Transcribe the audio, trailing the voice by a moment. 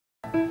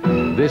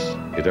This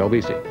is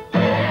LBC.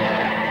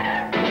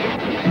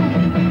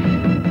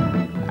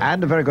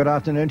 And a very good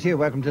afternoon to you.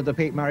 Welcome to the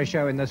Pete Murray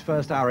Show in this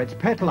first hour. It's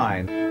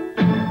Petline.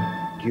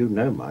 You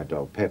know my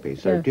dog, Peppy,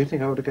 so Yes. do you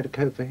think I ought to get a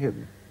coat for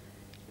him?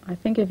 I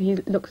think if he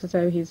looks as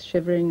though he's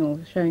shivering or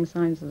showing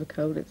signs of the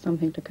cold, it's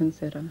something to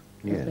consider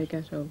as they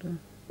get older.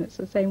 It's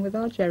the same with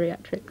our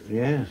geriatrics.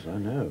 Yes, I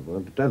know.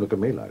 Well, don't look at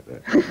me like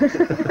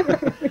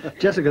that.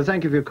 Jessica,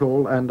 thank you for your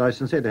call, and I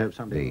sincerely hope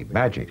something... The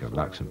magic of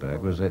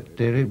Luxembourg was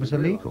that it was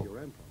illegal.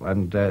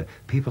 And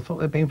people thought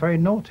they'd been very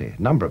naughty.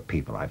 A number of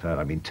people I've heard.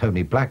 I mean,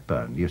 Tony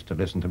Blackburn used to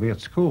listen to me at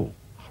school.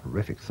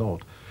 Horrific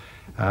thought.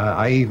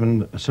 I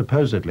even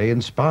supposedly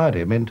inspired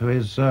him into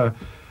his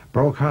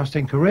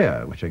broadcasting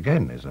career, which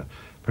again is a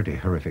pretty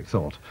horrific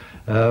thought.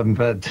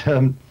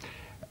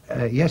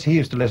 Yes, he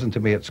used to listen to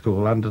me at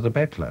school under the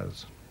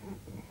bedclothes.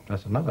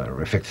 That's another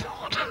horrific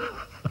thought.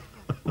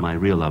 My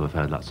real love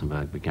affair at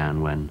Luxembourg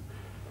began when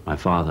my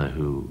father,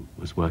 who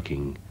was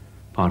working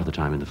part of the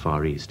time in the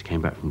Far East,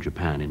 came back from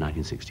Japan in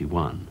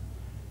 1961.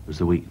 It was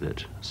the week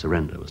that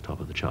Surrender was top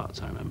of the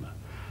charts, I remember.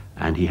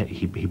 And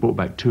he brought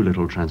back 2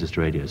 little transistor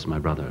radios for my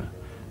brother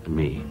and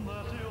me.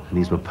 And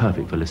these were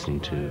perfect for listening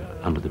to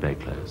under the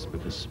bedclothes,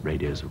 because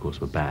radios, of course,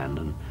 were banned,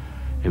 and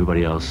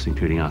everybody else,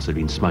 including us, had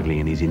been smuggling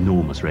in these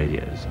enormous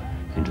radios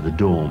into the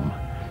dorm,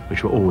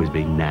 which were always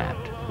being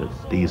nabbed.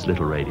 But these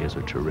little radios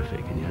were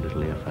terrific, and you had a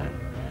little earphone.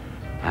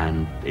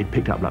 And it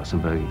picked up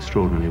Luxembourg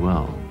extraordinarily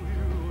well.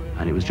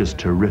 And it was just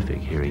terrific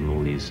hearing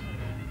all these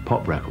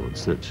pop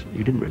records that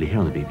you didn't really hear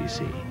on the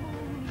BBC.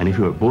 And if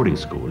you were at boarding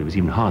school, it was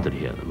even harder to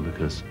hear them,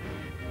 because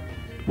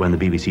when the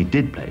BBC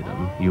did play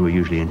them, you were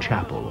usually in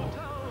chapel or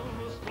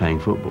playing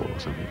football or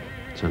something.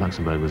 So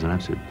Luxembourg was an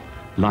absolute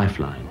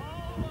lifeline.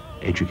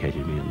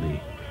 Educated me in the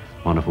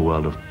wonderful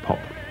world of pop.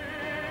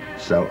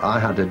 So I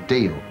had a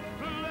deal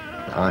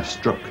that I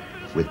struck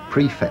with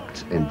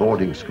prefects in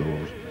boarding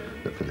schools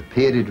that for the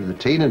period of the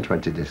Teen and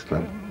 20 Disc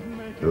Club,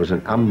 there was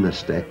an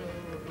amnesty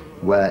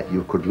where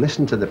you could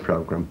listen to the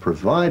programme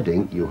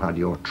providing you had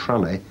your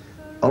tranny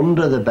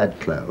under the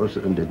bedclothes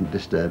and didn't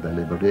disturb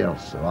anybody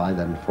else. So I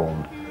then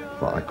formed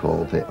what I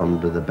call the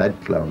Under the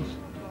Bedclothes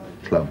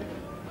Club.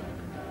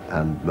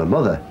 And my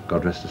mother,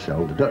 God rest her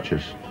soul, the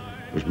Duchess,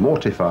 was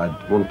mortified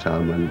one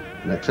time when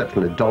an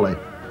exceptionally dolly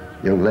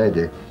young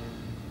lady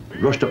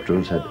rushed up to her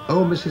and said,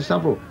 "Oh, Mrs.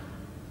 Saville,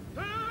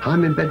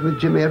 I'm in bed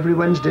with Jimmy every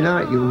Wednesday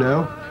night, you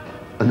know."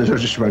 And the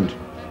Duchess went,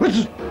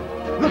 "What's..."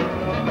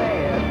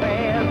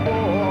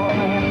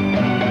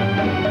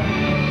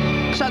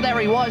 So there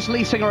he was,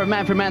 lead singer of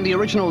Man for Man, the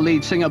original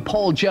lead singer,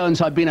 Paul Jones.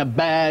 I've been a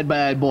bad,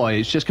 bad boy.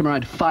 It's just come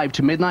around 5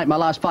 to midnight, my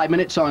last 5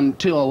 minutes on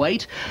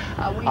 208.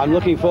 I'm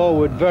looking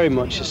forward very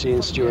much to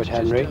seeing Stuart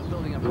Henry,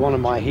 one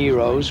of my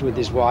heroes, with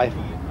his wife,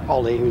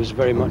 Ollie, who's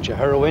very much a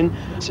heroine.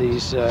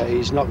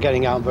 He's not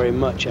getting out very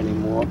much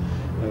anymore.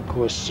 Of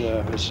course,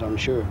 as I'm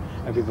sure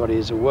everybody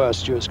is aware,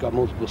 Stuart's got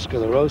multiple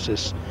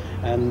sclerosis,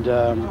 and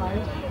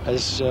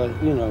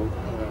you know,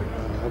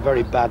 a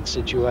very bad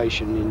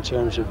situation in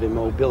terms of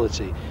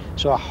immobility.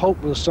 So I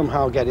hope we'll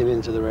somehow get him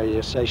into the radio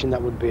station.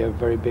 That would be a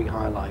very big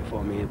highlight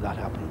for me if that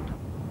happened.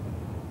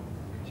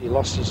 He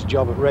lost his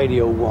job at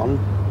Radio 1,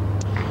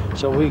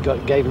 so we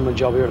gave him a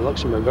job here at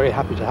Luxembourg. Very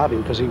happy to have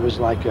him, because he was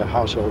like a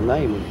household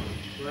name.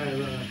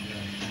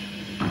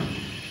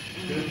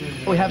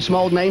 We have some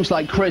old names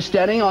like Chris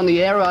Denning on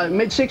the air.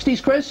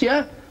 Mid-60s, Chris,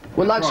 yeah?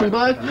 With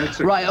Luxembourg?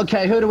 Right,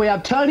 okay, who do we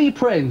have? Tony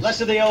Prince.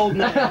 Less of the old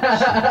names.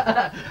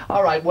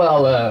 All right,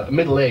 well,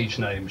 middle-aged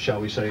name,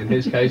 shall we say, in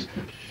his case.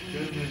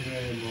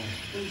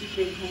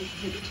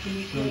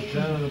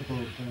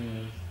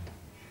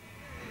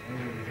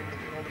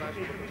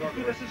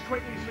 Do this as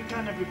quickly as we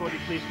can, everybody,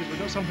 please, because we've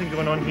got something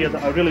going on here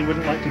that I really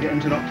wouldn't like to get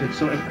interrupted.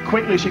 So as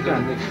quickly as you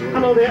can.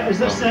 Hello there, is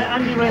this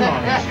Andy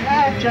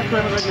Raymond? Jeff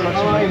Raymond, regular.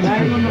 Hi,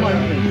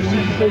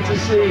 man. Good to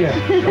see you.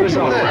 Hello,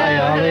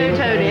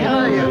 Tony. How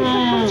are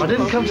you? I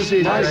didn't come to see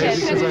you today.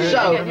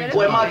 So,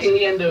 we're marking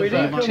the end of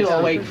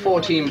 208,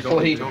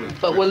 1440,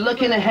 but we're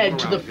looking ahead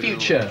to the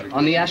future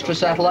on the Astra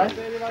satellite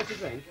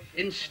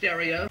in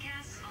stereo.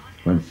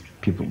 When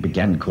people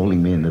began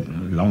calling me in the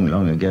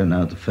long ago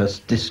now, the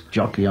first disc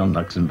jockey on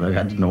Luxembourg,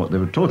 I didn't know what they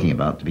were talking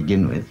about to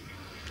begin with.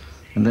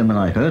 And then when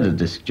I heard a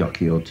disc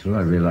jockey or two,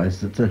 I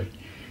realized that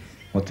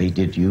what they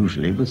did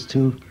usually was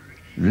to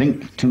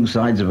link 2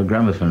 sides of a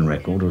gramophone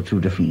record or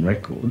 2 different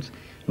records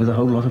with a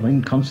whole lot of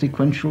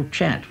inconsequential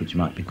chat, which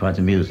might be quite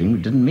amusing,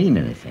 but didn't mean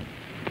anything.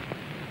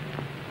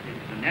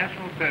 It's the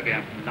national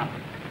program from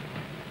London.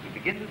 We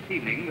begin this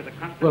evening with a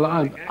concert. Well,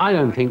 I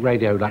don't think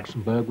Radio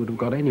Luxembourg would have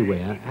got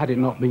anywhere had it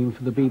not been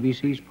for the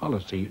BBC's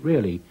policy.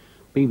 Really,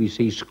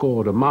 BBC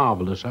scored a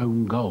marvellous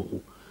own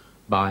goal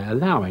by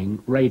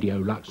allowing Radio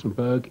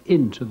Luxembourg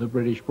into the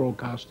British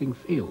broadcasting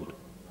field.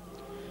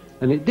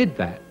 And it did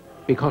that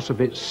because of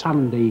its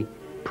Sunday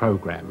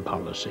programme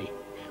policy,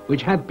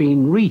 which had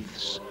been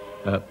Reith's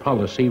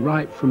policy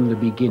right from the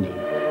beginning.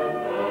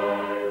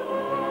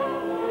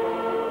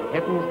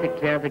 Heavens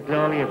declare the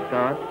glory of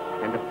God,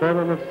 and the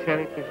firmament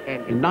showeth his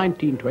hand. In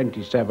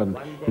 1927,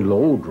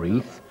 Lord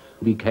Reith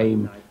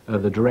became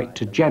the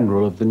Director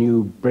General of the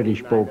new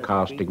British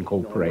Broadcasting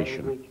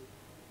Corporation.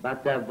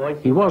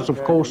 He was,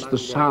 of course, the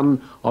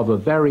son of a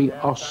very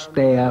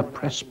austere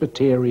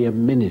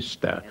Presbyterian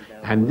minister,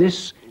 and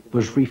this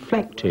was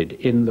reflected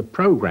in the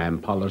programme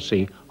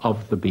policy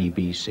of the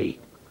BBC.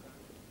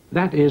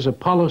 That is a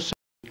policy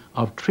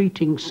of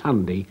treating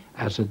Sunday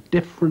as a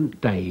different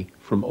day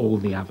from all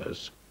the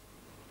others.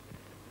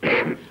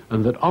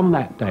 And that on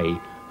that day,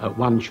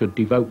 one should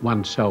devote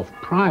oneself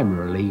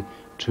primarily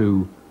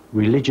to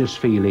religious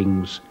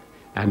feelings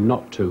and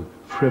not to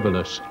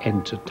frivolous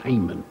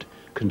entertainment,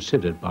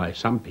 considered by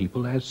some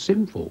people as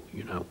sinful,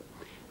 you know,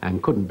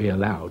 and couldn't be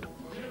allowed.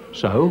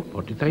 So,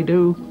 what did they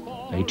do?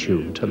 They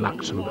tuned to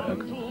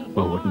Luxembourg.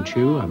 Well, wouldn't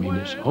you? I mean,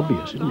 it's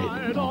obvious, isn't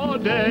it? All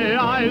day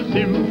I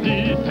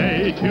simply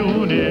say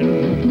tune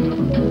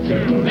in.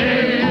 Tune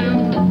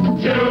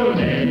in, tune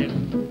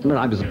in.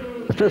 I was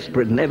the first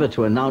Briton ever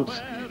to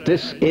announce,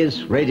 this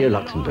is Radio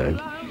Luxembourg.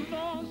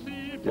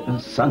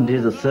 Sunday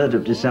the 3rd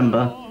of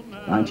December,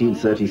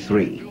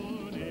 1933.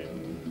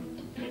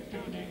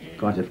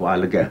 Quite a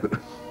while ago.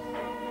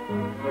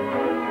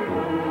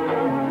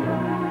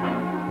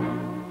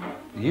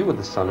 You were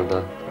the son of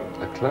a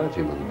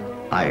clergyman.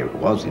 I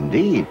was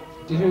indeed.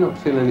 Did you not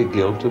feel any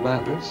guilt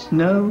about this?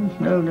 No.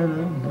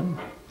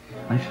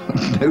 I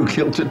felt no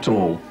guilt at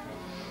all.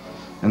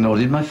 And nor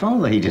did my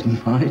father. He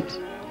didn't mind.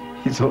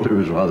 He thought it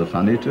was rather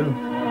funny too.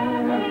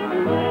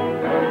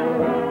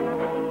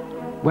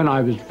 When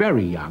I was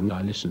very young,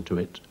 I listened to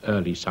it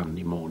early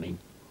Sunday morning.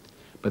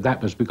 But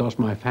that was because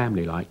my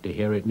family liked to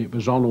hear it, and it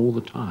was on all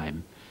the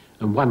time.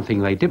 And one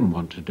thing they didn't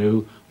want to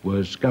do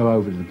was go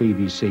over to the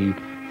BBC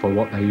for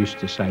what they used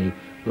to say,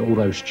 all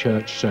those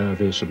church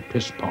service and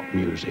piss-pot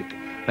music.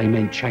 They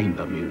meant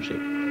chamber music.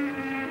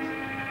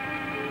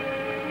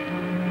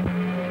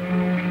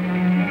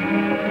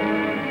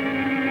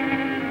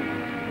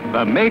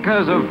 The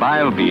makers of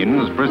vile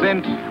beans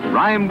present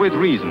Rhyme with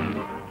Reason.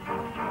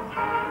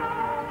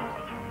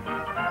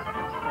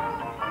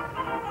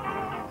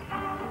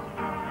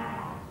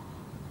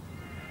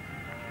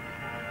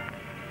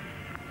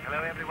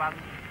 Hello, everyone.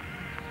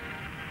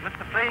 With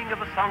the playing of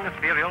the song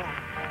Ethereal,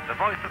 the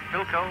voice of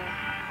Philco,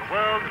 the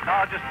world's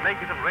largest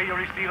maker of radio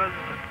receivers,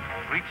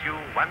 greets you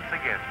once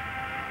again.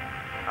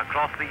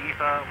 Across the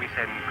ether, we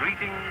send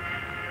greetings,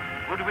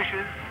 good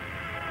wishes,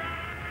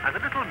 and a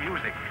little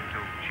music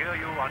to cheer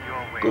you on your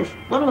way. Of course,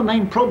 one of the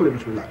main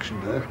problems with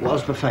Luxembourg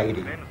was the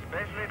fading.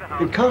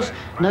 Because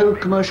no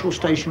commercial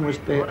station was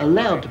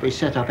allowed to be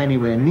set up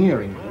anywhere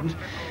near England,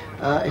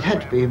 it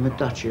had to be in the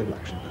Duchy of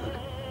Luxembourg.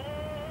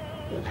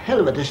 A hell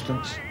of a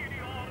distance.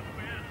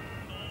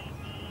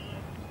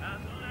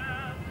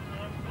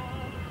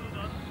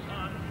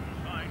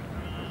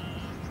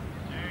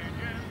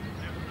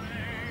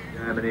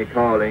 Germany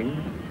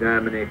calling,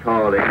 Germany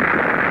calling,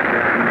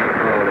 Germany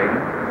calling.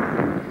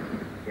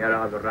 Here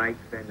are the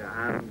Reichsender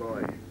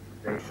Hamburg,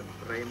 Station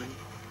Bremen,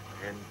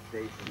 and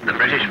Station... The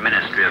British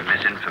Ministry of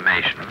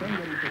Misinformation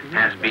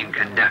has been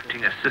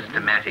conducting a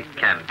systematic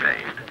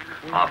campaign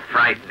of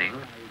frightening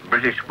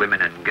British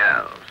women and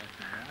girls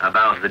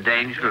about the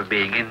danger of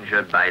being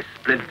injured by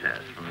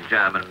splinters from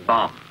German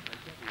bombs.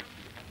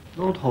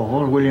 Lord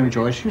Hall, William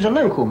Joyce, he was a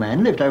local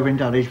man, lived over in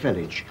Dulwich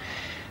Village.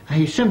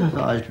 He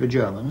sympathised with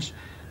Germans,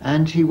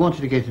 and he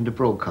wanted to get into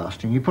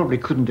broadcasting. He probably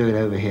couldn't do it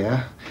over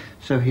here,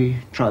 so he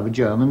tried with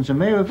Germans,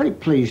 and they were very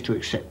pleased to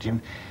accept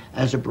him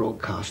as a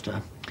broadcaster.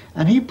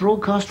 And he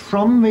broadcast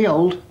from the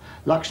old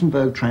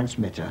Luxembourg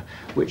transmitter,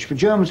 which the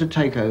Germans had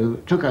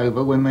took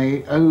over when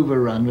they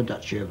overrun the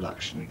Duchy of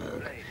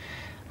Luxembourg.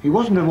 He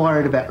wasn't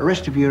worried about the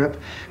rest of Europe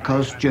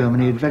because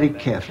Germany had very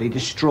carefully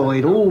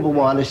destroyed all the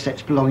wireless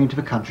sets belonging to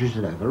the countries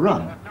that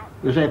overrun.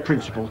 It was their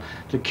principle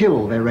to kill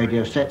all their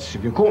radio sets.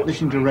 If you caught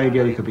listening to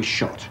radio, you could be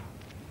shot.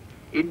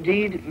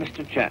 Indeed,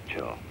 Mr.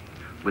 Churchill,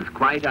 with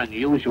quite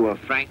unusual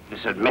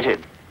frankness,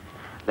 admitted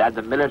that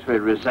the military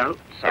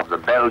results of the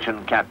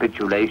Belgian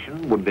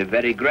capitulation would be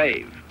very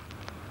grave.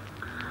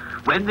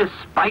 When this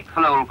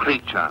spiteful old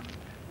creature,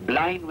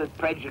 blind with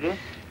prejudice,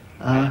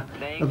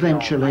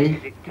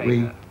 eventually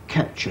we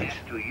captured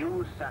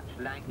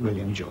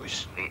William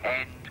Joyce. He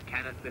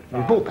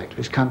was brought back to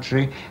his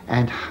country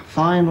and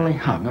finally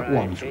hung at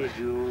Wandsworth,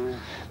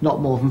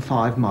 not more than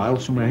 5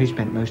 miles from where he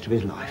spent most of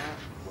his life.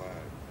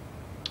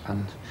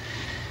 And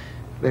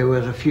there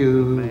was a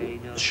few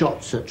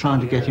shots at trying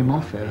to get him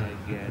off,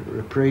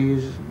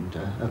 reprieve and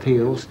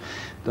appeals,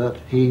 but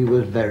he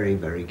was very,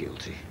 very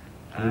guilty.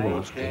 He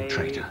was a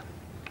traitor,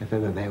 if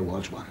ever there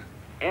was one.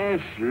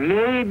 Es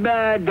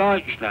lebe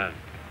Deutschland,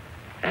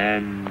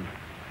 and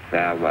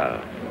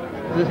farewell.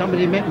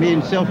 Somebody met me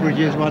in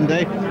Selfridges one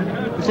day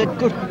and said,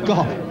 "Good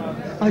God,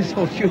 I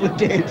thought you were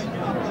dead."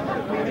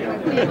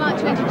 I'd like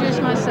to introduce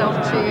myself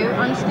to you.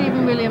 I'm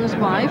Stephen Williams'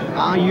 wife.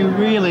 Are you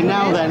really?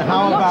 Now then,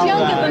 how about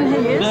that? A lot younger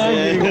than he is.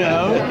 There you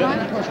go.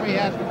 Because we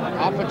had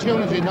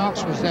Opportunity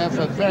Knox was there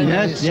for very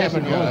many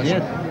 7 years.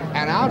 Yes.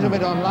 And out of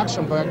it on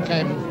Luxembourg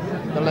came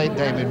the late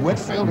David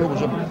Whitfield, who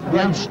was a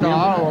great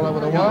star all over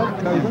the world.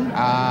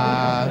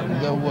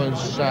 There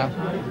was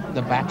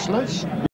the Bachelors.